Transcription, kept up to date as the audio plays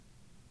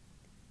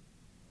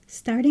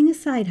starting a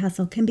side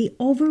hustle can be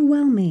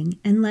overwhelming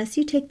unless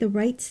you take the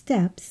right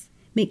steps,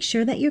 make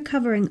sure that you're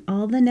covering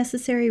all the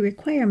necessary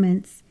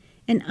requirements,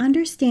 and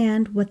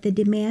understand what the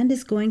demand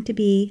is going to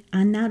be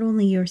on not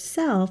only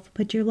yourself,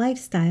 but your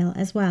lifestyle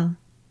as well.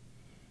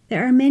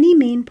 There are many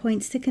main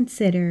points to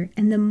consider,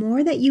 and the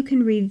more that you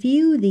can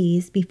review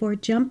these before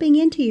jumping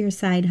into your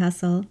side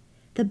hustle,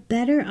 the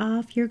better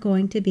off you're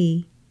going to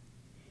be.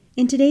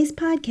 In today's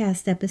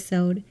podcast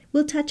episode,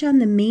 we'll touch on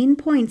the main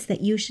points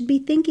that you should be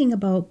thinking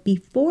about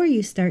before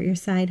you start your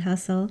side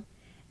hustle,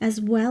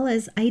 as well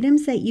as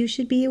items that you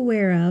should be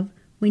aware of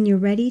when you're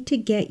ready to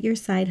get your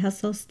side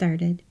hustle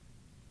started.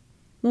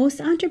 Most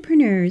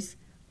entrepreneurs,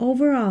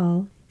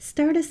 overall,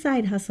 start a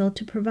side hustle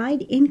to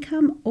provide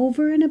income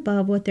over and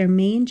above what their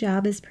main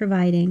job is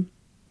providing.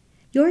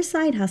 Your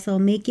side hustle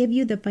may give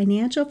you the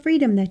financial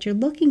freedom that you're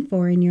looking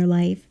for in your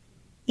life,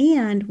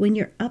 and when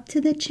you're up to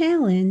the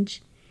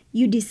challenge,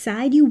 you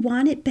decide you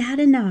want it bad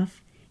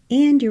enough,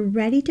 and you're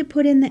ready to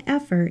put in the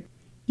effort,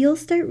 you'll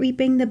start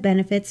reaping the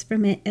benefits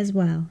from it as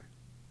well.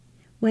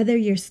 Whether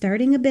you're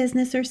starting a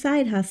business or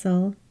side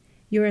hustle,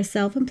 you're a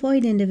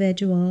self-employed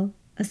individual,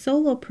 a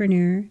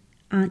solopreneur,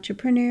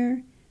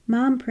 entrepreneur,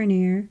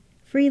 mompreneur,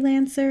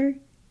 freelancer,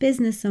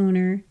 business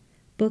owner,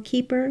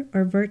 bookkeeper,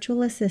 or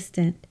virtual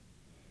assistant.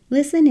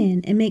 Listen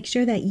in and make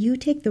sure that you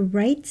take the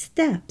right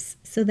steps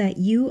so that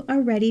you are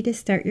ready to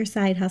start your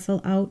side hustle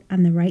out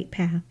on the right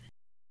path.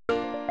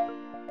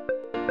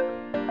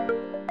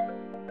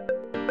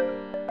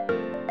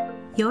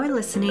 You're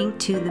listening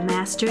to the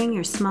Mastering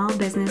Your Small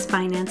Business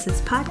Finances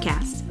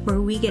podcast,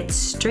 where we get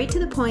straight to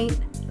the point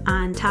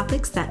on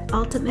topics that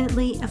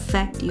ultimately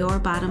affect your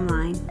bottom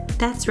line.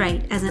 That's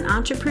right, as an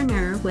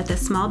entrepreneur with a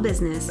small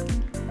business,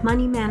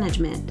 money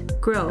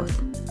management,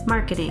 growth,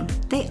 marketing,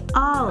 they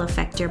all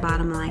affect your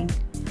bottom line.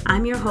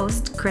 I'm your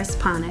host, Chris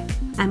Ponick.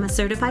 I'm a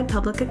certified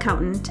public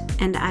accountant,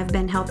 and I've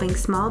been helping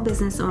small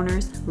business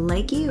owners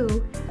like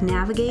you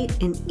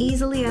navigate and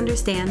easily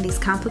understand these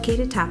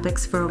complicated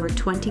topics for over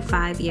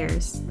 25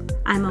 years.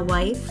 I'm a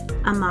wife,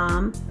 a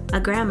mom, a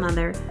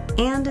grandmother,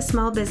 and a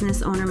small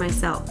business owner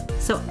myself,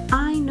 so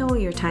I know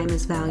your time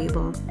is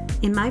valuable.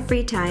 In my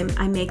free time,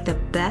 I make the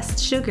best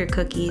sugar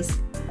cookies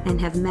and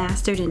have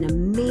mastered an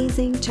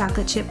amazing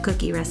chocolate chip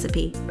cookie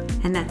recipe.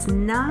 And that's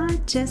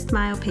not just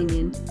my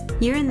opinion.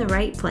 You're in the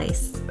right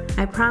place.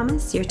 I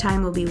promise your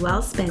time will be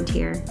well spent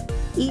here.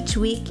 Each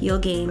week, you'll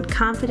gain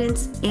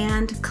confidence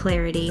and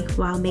clarity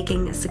while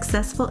making a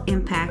successful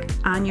impact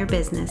on your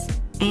business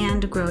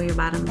and grow your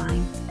bottom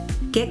line.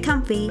 Get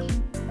comfy,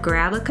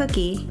 grab a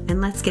cookie,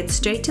 and let's get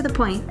straight to the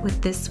point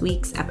with this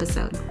week's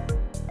episode.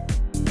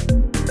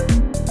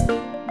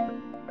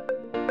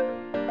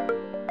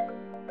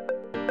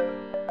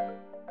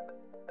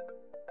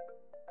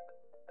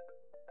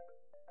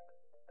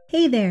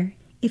 Hey there!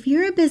 If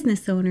you're a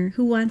business owner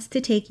who wants to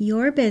take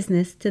your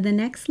business to the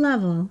next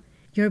level,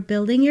 you're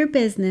building your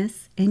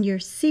business and you're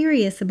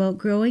serious about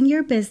growing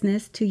your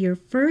business to your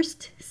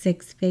first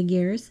 6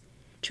 figures,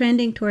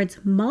 trending towards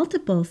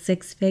multiple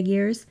 6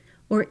 figures,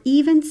 or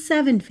even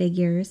 7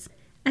 figures,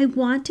 I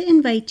want to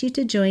invite you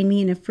to join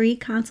me in a free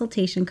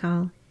consultation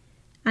call.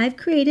 I've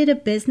created a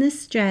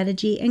business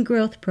strategy and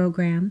growth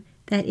program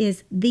that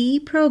is the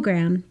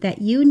program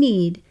that you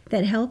need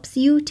that helps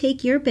you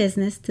take your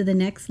business to the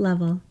next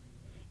level.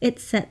 It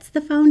sets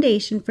the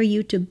foundation for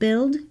you to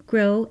build,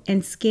 grow,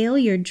 and scale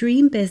your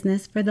dream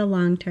business for the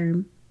long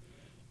term.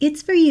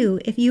 It's for you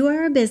if you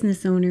are a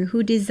business owner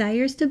who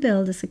desires to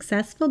build a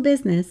successful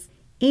business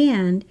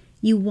and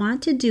you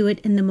want to do it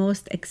in the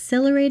most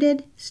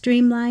accelerated,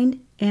 streamlined,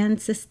 and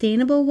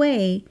sustainable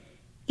way,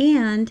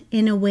 and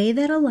in a way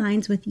that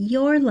aligns with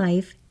your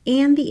life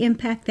and the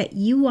impact that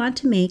you want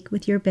to make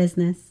with your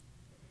business.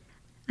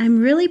 I'm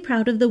really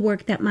proud of the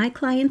work that my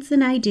clients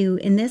and I do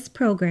in this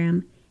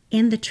program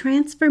and the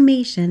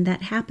transformation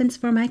that happens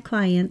for my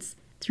clients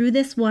through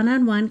this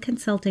one-on-one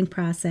consulting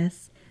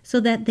process so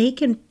that they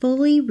can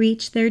fully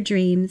reach their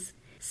dreams,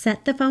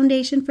 set the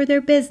foundation for their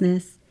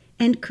business,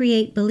 and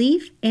create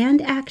belief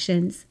and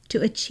actions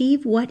to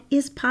achieve what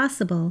is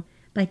possible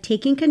by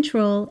taking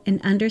control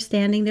and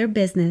understanding their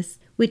business,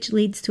 which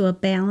leads to a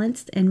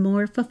balanced and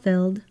more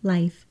fulfilled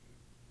life.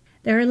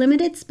 There are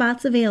limited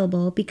spots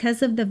available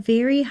because of the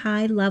very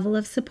high level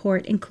of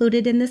support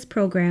included in this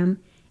program,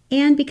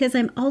 and because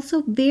I'm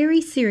also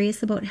very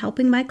serious about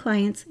helping my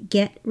clients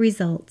get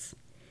results.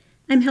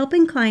 I'm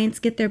helping clients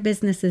get their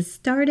businesses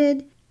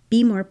started,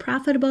 be more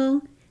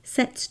profitable,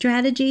 set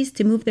strategies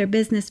to move their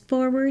business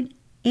forward,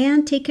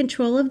 and take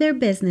control of their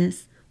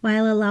business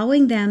while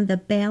allowing them the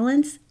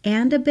balance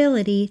and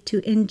ability to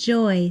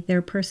enjoy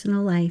their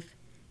personal life.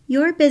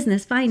 Your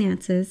business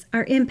finances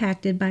are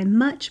impacted by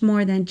much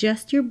more than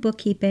just your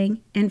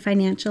bookkeeping and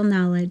financial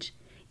knowledge.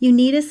 You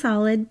need a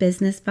solid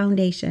business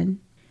foundation.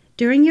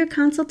 During your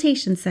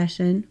consultation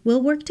session,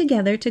 we'll work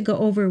together to go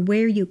over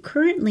where you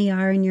currently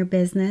are in your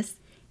business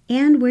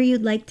and where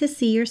you'd like to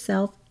see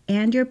yourself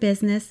and your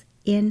business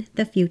in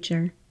the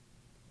future.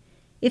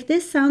 If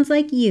this sounds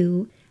like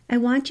you, I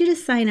want you to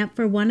sign up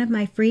for one of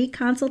my free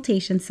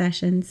consultation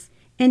sessions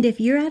And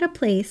if you're at a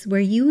place where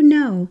you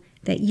know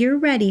that you're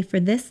ready for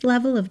this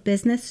level of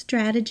business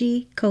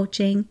strategy,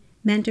 coaching,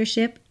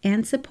 mentorship,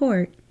 and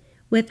support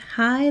with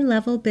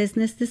high-level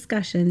business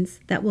discussions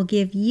that will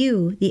give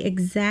you the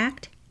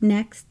exact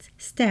next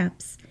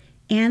steps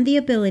and the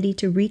ability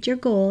to reach your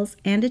goals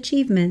and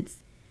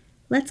achievements,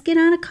 let's get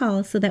on a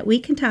call so that we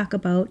can talk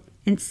about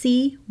and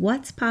see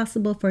what's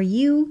possible for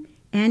you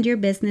and your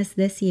business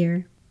this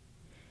year.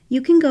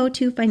 You can go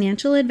to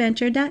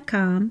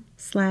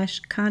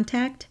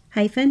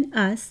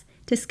financialadventure.com/contact-us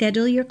to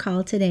schedule your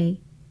call today.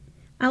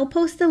 I'll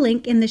post a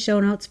link in the show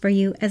notes for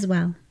you as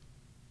well.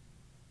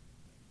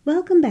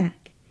 Welcome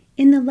back.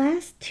 In the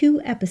last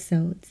 2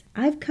 episodes,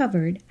 I've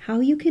covered how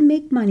you can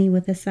make money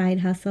with a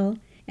side hustle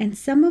and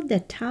some of the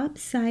top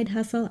side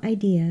hustle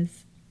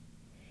ideas.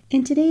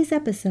 In today's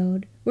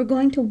episode, we're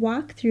going to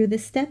walk through the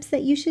steps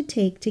that you should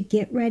take to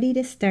get ready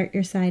to start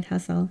your side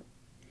hustle.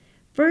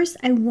 First,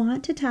 I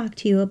want to talk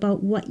to you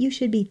about what you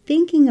should be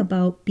thinking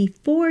about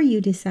before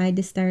you decide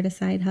to start a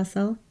side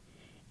hustle,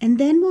 and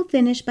then we'll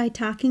finish by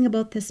talking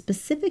about the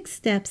specific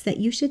steps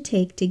that you should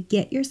take to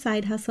get your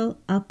side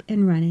hustle up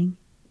and running.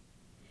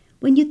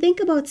 When you think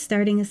about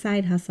starting a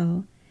side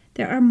hustle,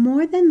 there are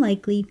more than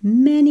likely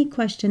many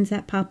questions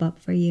that pop up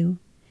for you.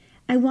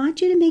 I want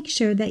you to make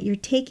sure that you're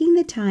taking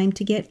the time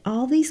to get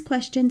all these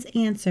questions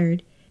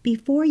answered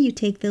before you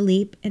take the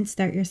leap and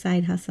start your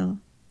side hustle.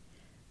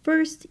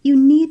 First, you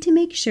need to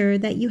make sure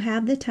that you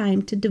have the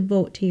time to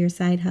devote to your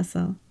side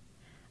hustle.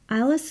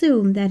 I'll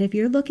assume that if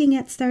you're looking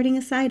at starting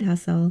a side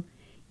hustle,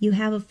 you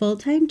have a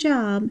full-time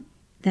job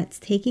that's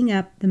taking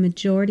up the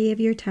majority of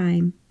your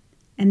time.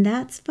 And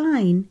that's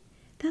fine.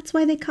 That's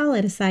why they call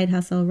it a side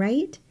hustle,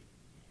 right?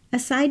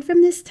 Aside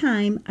from this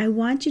time, I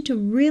want you to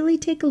really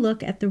take a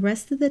look at the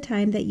rest of the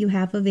time that you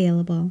have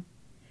available.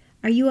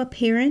 Are you a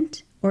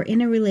parent or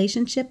in a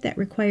relationship that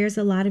requires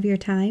a lot of your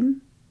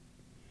time?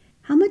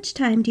 How much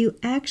time do you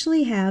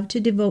actually have to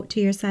devote to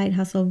your side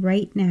hustle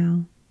right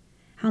now?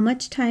 How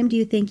much time do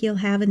you think you'll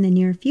have in the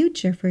near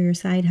future for your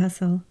side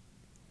hustle?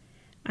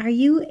 Are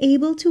you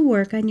able to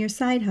work on your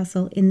side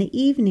hustle in the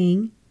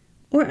evening,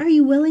 or are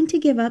you willing to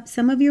give up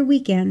some of your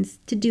weekends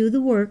to do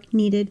the work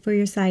needed for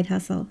your side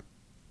hustle?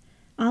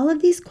 All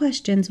of these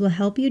questions will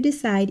help you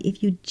decide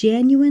if you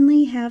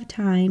genuinely have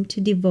time to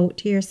devote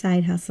to your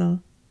side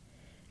hustle.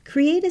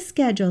 Create a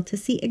schedule to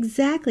see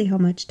exactly how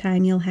much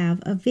time you'll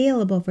have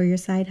available for your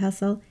side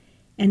hustle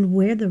and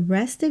where the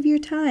rest of your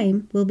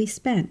time will be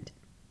spent.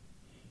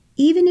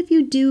 Even if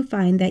you do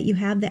find that you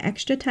have the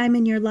extra time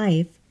in your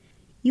life,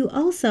 you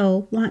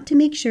also want to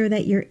make sure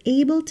that you're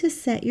able to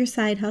set your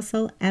side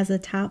hustle as a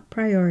top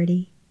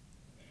priority.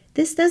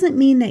 This doesn't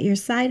mean that your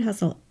side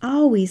hustle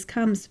always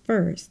comes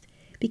first,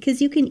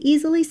 because you can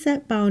easily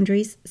set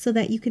boundaries so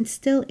that you can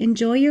still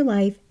enjoy your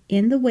life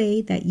in the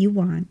way that you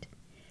want.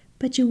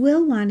 But you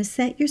will want to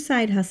set your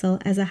side hustle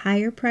as a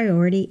higher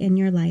priority in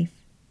your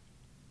life.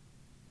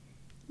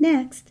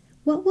 Next,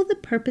 what will the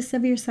purpose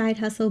of your side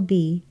hustle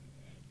be?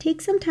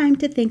 Take some time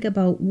to think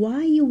about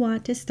why you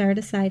want to start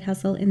a side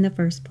hustle in the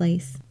first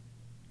place.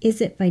 Is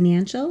it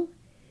financial?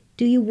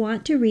 Do you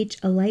want to reach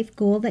a life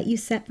goal that you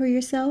set for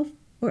yourself,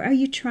 or are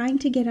you trying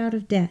to get out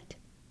of debt?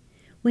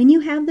 When you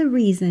have the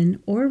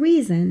reason or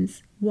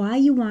reasons why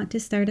you want to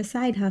start a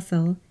side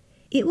hustle,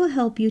 it will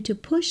help you to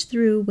push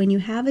through when you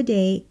have a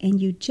day and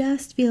you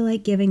just feel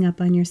like giving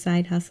up on your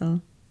side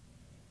hustle.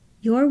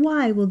 Your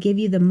why will give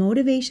you the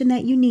motivation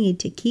that you need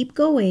to keep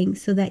going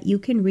so that you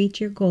can reach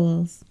your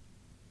goals.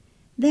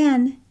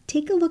 Then,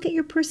 take a look at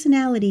your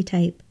personality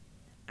type.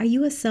 Are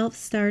you a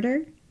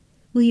self-starter?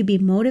 Will you be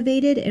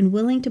motivated and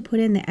willing to put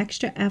in the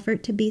extra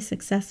effort to be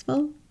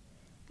successful?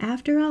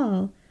 After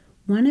all,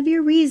 one of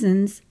your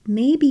reasons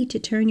may be to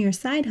turn your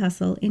side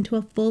hustle into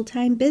a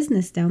full-time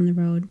business down the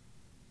road.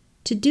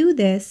 To do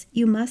this,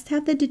 you must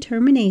have the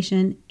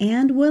determination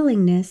and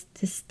willingness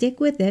to stick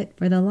with it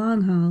for the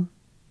long haul.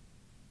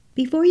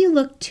 Before you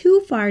look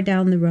too far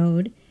down the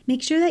road,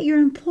 make sure that your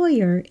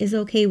employer is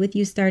okay with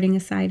you starting a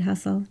side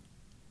hustle.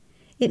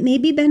 It may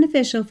be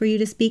beneficial for you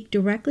to speak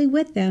directly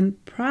with them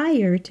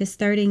prior to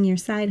starting your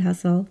side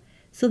hustle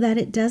so that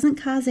it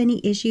doesn't cause any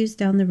issues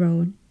down the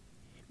road.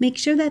 Make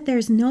sure that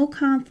there's no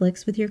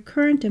conflicts with your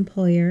current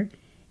employer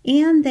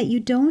and that you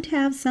don't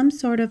have some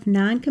sort of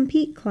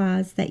non-compete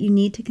clause that you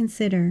need to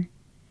consider.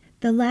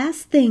 The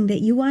last thing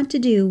that you want to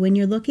do when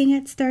you're looking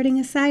at starting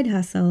a side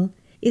hustle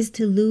is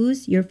to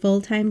lose your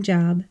full-time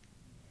job.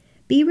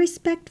 Be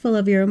respectful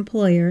of your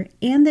employer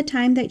and the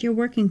time that you're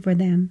working for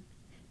them.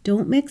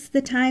 Don't mix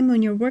the time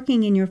when you're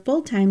working in your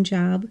full-time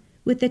job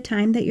with the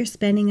time that you're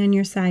spending on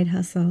your side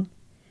hustle.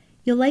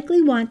 You'll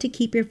likely want to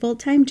keep your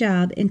full-time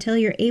job until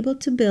you're able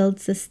to build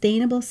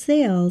sustainable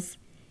sales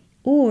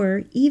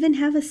or even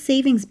have a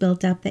savings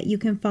built up that you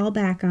can fall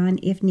back on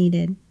if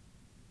needed.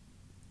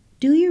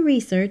 Do your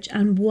research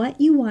on what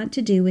you want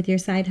to do with your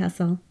side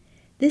hustle.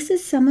 This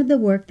is some of the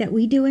work that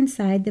we do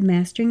inside the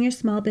Mastering Your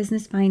Small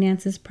Business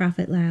Finances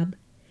Profit Lab.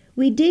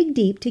 We dig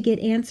deep to get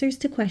answers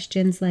to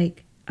questions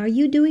like, are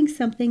you doing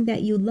something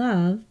that you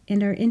love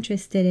and are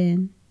interested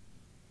in?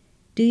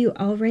 Do you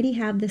already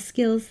have the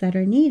skills that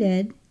are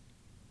needed?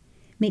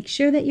 Make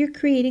sure that you're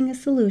creating a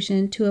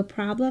solution to a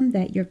problem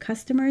that your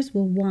customers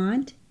will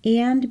want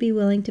and be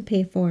willing to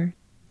pay for.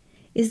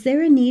 Is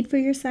there a need for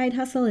your side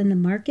hustle in the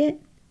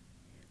market?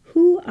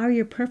 Who are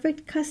your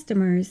perfect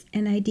customers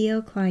and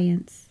ideal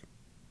clients?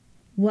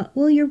 What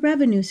will your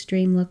revenue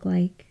stream look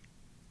like?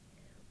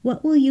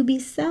 What will you be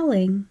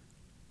selling?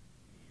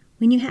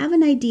 When you have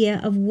an idea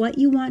of what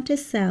you want to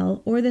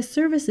sell or the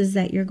services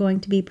that you're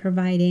going to be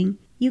providing,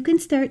 you can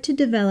start to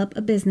develop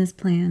a business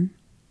plan.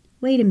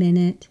 Wait a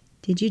minute,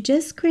 did you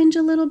just cringe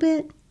a little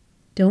bit?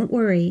 Don't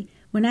worry,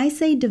 when I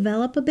say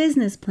develop a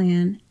business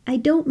plan, I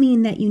don't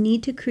mean that you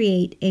need to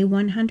create a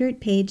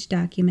 100-page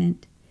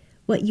document.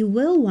 What you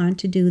will want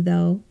to do,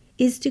 though,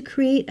 is to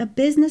create a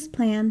business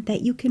plan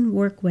that you can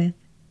work with.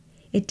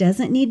 It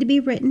doesn't need to be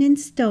written in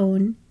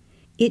stone.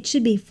 It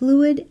should be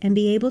fluid and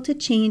be able to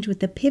change with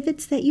the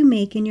pivots that you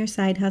make in your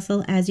side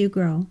hustle as you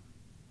grow.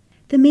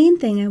 The main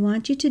thing I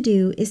want you to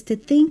do is to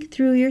think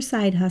through your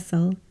side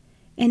hustle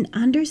and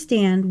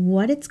understand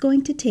what it's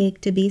going to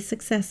take to be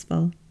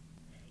successful.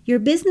 Your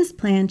business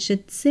plan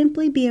should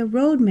simply be a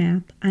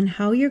roadmap on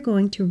how you're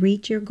going to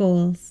reach your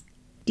goals.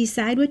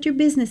 Decide what your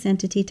business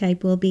entity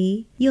type will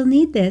be. You'll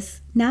need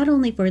this not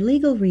only for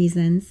legal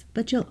reasons,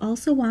 but you'll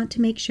also want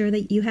to make sure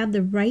that you have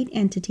the right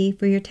entity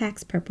for your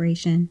tax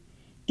preparation.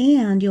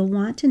 And you'll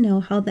want to know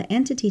how the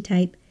entity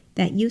type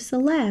that you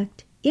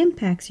select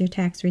impacts your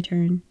tax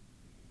return.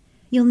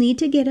 You'll need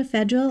to get a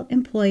federal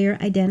employer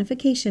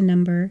identification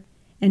number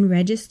and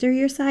register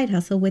your side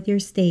hustle with your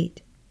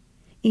state.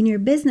 In your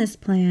business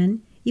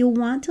plan, you'll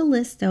want to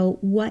list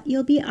out what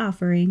you'll be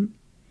offering,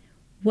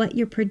 what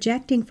you're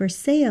projecting for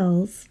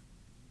sales,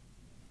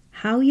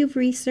 how you've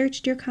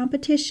researched your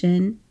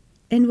competition,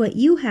 and what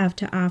you have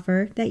to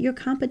offer that your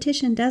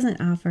competition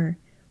doesn't offer.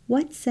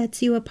 What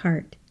sets you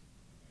apart?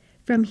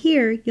 From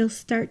here, you'll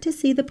start to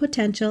see the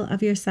potential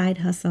of your side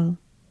hustle.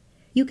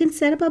 You can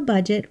set up a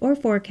budget or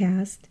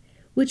forecast,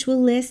 which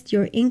will list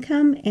your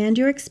income and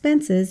your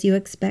expenses you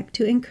expect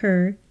to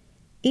incur,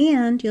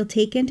 and you'll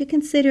take into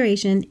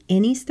consideration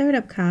any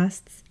startup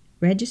costs,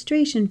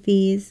 registration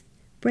fees,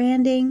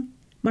 branding,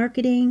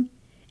 marketing,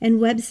 and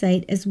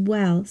website as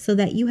well, so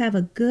that you have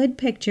a good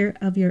picture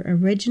of your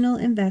original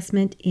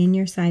investment in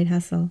your side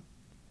hustle.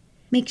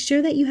 Make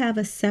sure that you have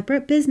a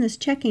separate business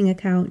checking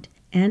account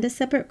and a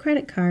separate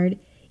credit card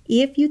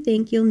if you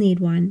think you'll need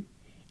one,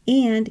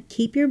 and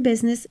keep your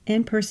business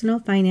and personal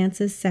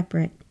finances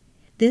separate.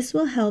 This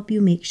will help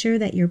you make sure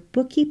that your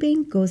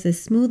bookkeeping goes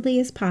as smoothly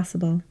as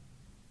possible.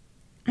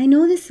 I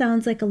know this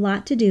sounds like a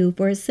lot to do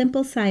for a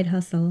simple side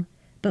hustle,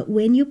 but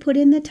when you put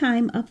in the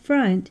time up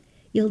front,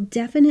 you'll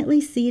definitely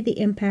see the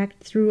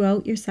impact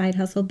throughout your side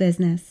hustle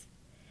business.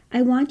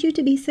 I want you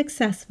to be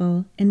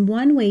successful, and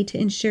one way to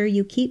ensure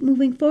you keep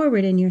moving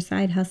forward in your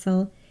side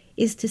hustle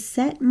is to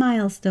set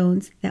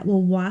milestones that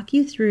will walk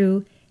you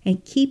through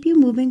and keep you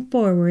moving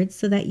forward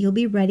so that you'll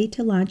be ready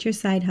to launch your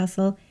side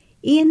hustle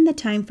in the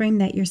time frame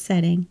that you're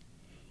setting.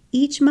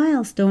 Each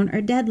milestone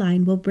or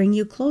deadline will bring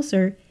you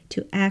closer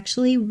to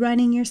actually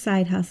running your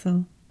side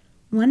hustle.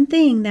 One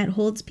thing that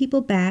holds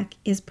people back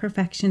is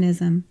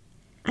perfectionism.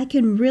 I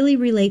can really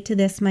relate to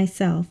this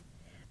myself,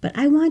 but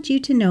I want you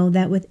to know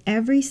that with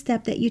every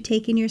step that you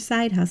take in your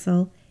side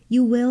hustle,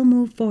 you will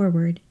move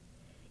forward.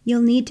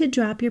 You'll need to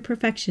drop your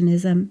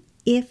perfectionism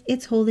if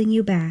it's holding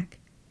you back.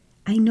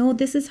 I know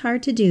this is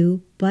hard to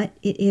do, but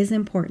it is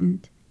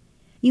important.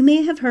 You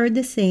may have heard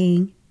the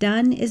saying,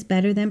 done is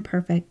better than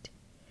perfect.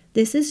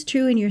 This is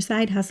true in your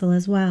side hustle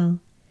as well.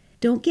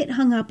 Don't get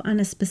hung up on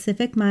a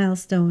specific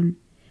milestone.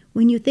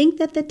 When you think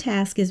that the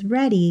task is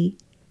ready,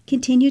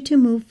 continue to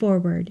move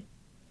forward.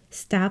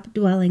 Stop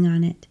dwelling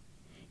on it.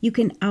 You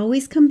can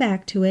always come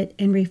back to it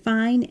and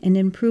refine and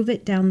improve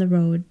it down the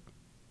road.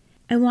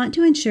 I want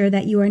to ensure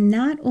that you are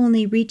not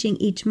only reaching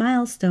each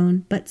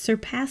milestone, but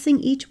surpassing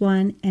each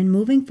one and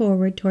moving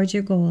forward towards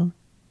your goal.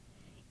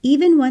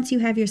 Even once you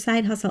have your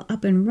side hustle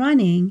up and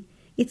running,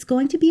 it's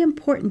going to be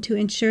important to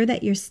ensure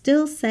that you're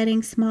still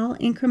setting small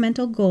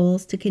incremental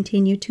goals to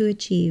continue to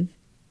achieve.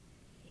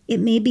 It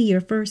may be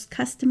your first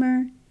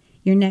customer,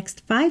 your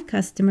next 5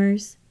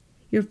 customers,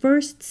 your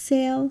first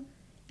sale,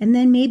 and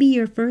then maybe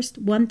your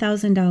first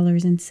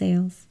 $1,000 in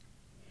sales.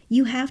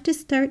 You have to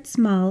start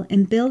small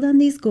and build on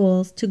these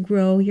goals to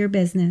grow your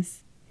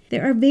business.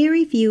 There are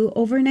very few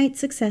overnight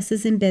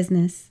successes in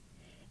business,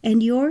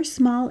 and your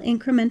small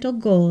incremental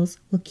goals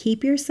will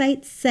keep your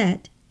sights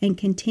set and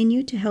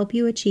continue to help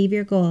you achieve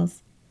your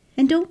goals.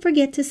 And don't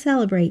forget to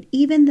celebrate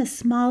even the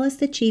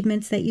smallest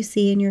achievements that you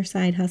see in your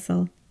side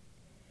hustle.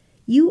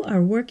 You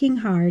are working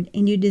hard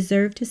and you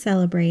deserve to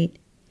celebrate.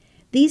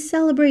 These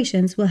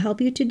celebrations will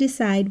help you to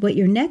decide what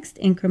your next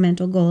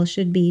incremental goal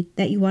should be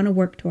that you want to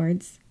work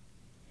towards.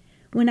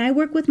 When I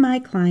work with my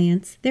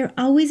clients, they're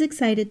always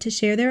excited to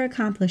share their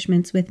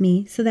accomplishments with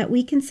me so that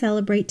we can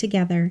celebrate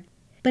together.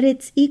 But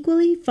it's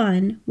equally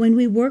fun when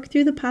we work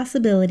through the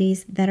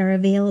possibilities that are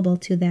available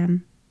to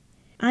them.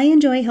 I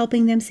enjoy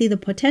helping them see the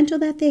potential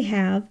that they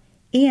have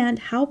and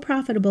how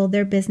profitable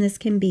their business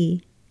can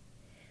be.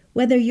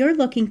 Whether you're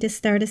looking to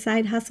start a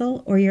side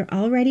hustle or you're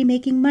already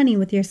making money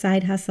with your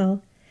side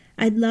hustle,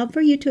 I'd love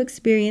for you to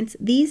experience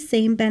these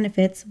same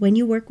benefits when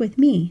you work with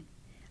me.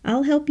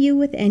 I'll help you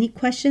with any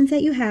questions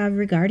that you have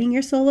regarding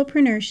your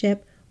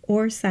solopreneurship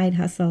or side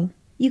hustle.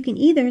 You can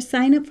either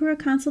sign up for a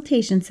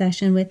consultation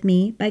session with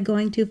me by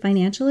going to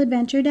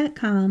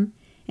financialadventure.com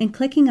and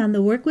clicking on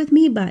the Work With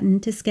Me button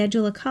to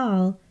schedule a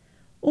call,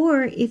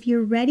 or if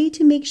you're ready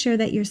to make sure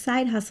that your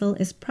side hustle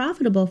is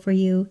profitable for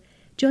you,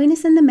 join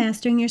us in the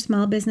Mastering Your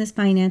Small Business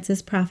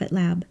Finances Profit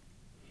Lab.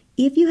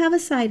 If you have a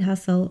side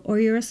hustle or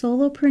you're a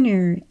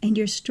solopreneur and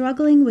you're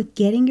struggling with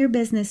getting your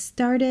business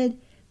started,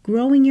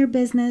 growing your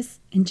business,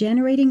 and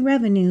generating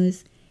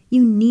revenues,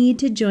 you need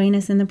to join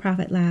us in the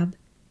Profit Lab.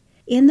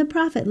 In the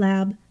Profit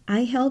Lab,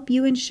 I help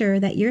you ensure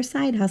that your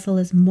side hustle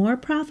is more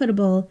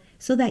profitable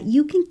so that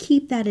you can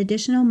keep that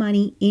additional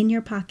money in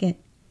your pocket.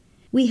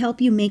 We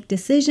help you make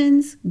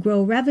decisions,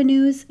 grow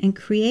revenues, and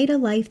create a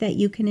life that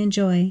you can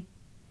enjoy.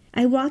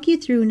 I walk you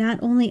through not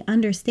only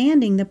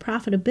understanding the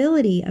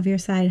profitability of your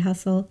side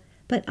hustle,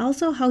 but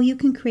also how you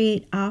can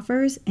create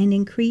offers and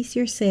increase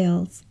your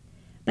sales.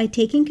 By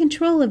taking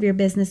control of your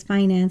business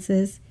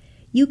finances,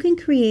 you can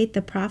create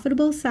the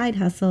profitable side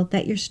hustle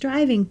that you're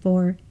striving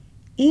for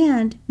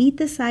and meet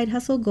the side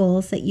hustle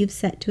goals that you've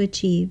set to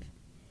achieve.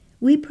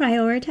 We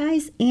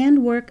prioritize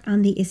and work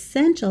on the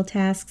essential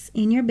tasks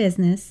in your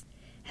business,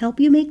 help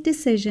you make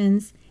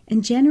decisions,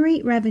 and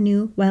generate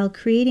revenue while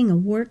creating a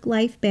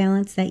work-life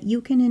balance that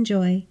you can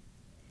enjoy.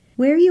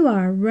 Where you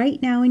are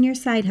right now in your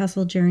side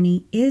hustle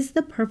journey is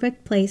the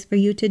perfect place for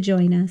you to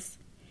join us.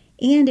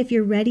 And if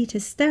you're ready to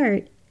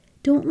start,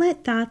 don't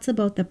let thoughts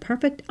about the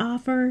perfect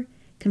offer,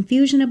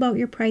 confusion about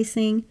your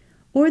pricing,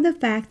 or the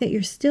fact that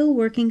you're still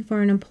working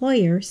for an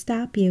employer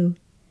stop you.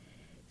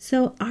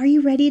 So, are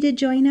you ready to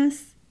join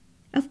us?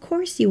 Of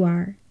course you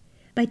are.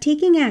 By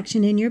taking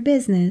action in your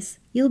business,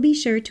 you'll be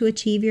sure to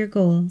achieve your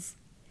goals.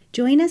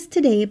 Join us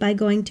today by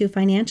going to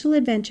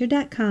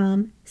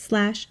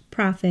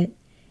financialadventure.com/profit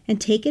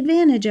and take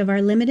advantage of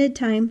our limited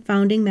time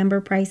founding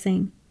member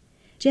pricing.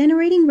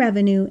 Generating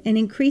revenue and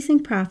increasing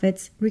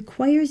profits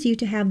requires you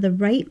to have the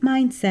right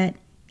mindset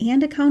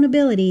and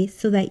accountability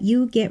so that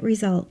you get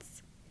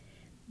results.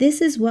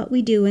 This is what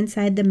we do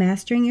inside the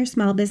Mastering Your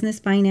Small Business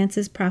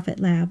Finances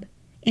Profit Lab,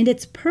 and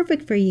it's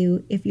perfect for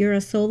you if you're a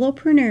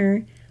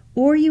solopreneur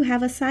or you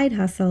have a side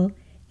hustle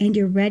and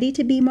you're ready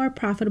to be more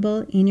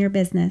profitable in your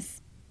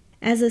business.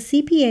 As a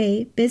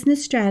CPA,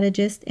 business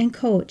strategist, and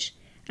coach,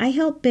 I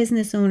help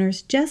business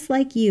owners just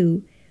like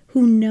you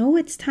who know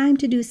it's time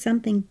to do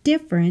something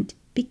different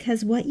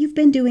because what you've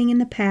been doing in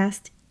the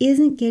past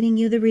isn't getting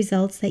you the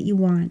results that you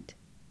want.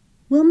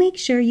 We'll make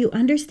sure you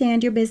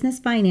understand your business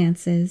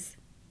finances,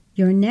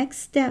 your next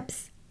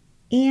steps,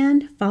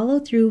 and follow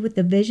through with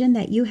the vision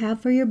that you have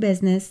for your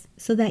business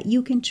so that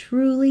you can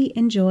truly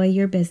enjoy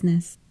your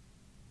business.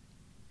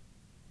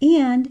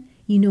 And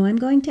you know I'm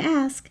going to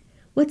ask,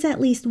 what's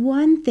at least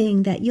one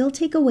thing that you'll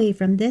take away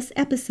from this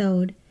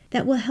episode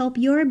that will help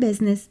your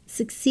business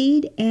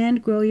succeed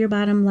and grow your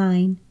bottom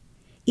line?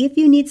 If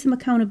you need some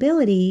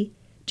accountability,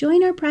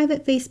 join our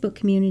private Facebook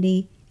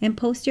community and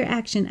post your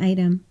action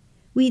item.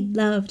 We'd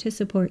love to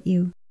support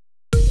you.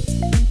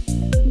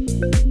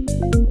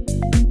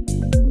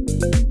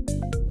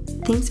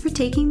 Thanks for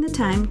taking the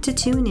time to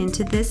tune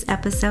into this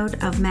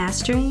episode of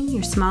Mastering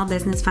Your Small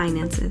Business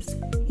Finances.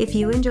 If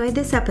you enjoyed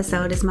this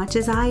episode as much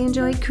as I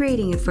enjoyed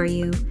creating it for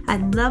you,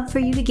 I'd love for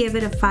you to give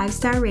it a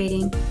 5-star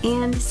rating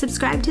and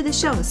subscribe to the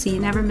show so you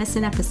never miss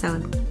an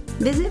episode.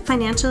 Visit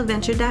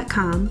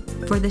financialadventure.com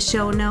for the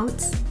show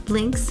notes,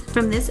 links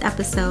from this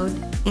episode,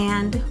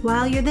 and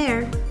while you're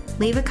there,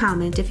 leave a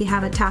comment if you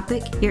have a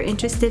topic you're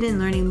interested in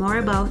learning more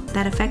about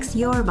that affects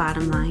your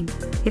bottom line.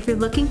 If you're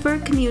looking for a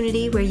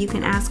community where you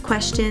can ask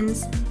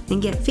questions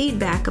and get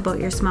feedback about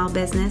your small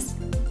business,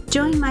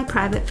 join my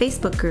private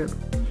Facebook group.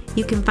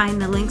 You can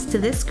find the links to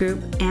this group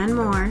and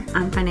more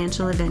on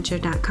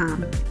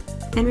financialadventure.com.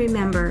 And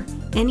remember,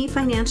 any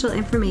financial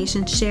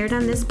information shared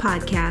on this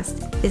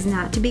podcast is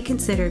not to be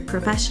considered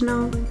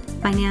professional,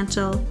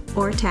 financial,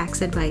 or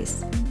tax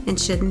advice and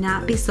should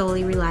not be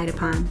solely relied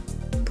upon.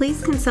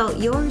 Please consult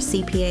your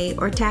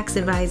CPA or tax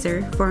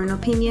advisor for an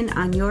opinion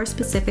on your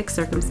specific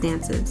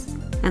circumstances.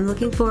 I'm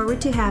looking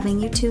forward to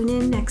having you tune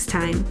in next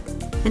time.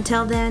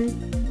 Until then,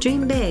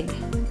 dream big,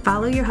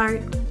 follow your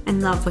heart,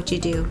 and love what you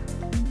do.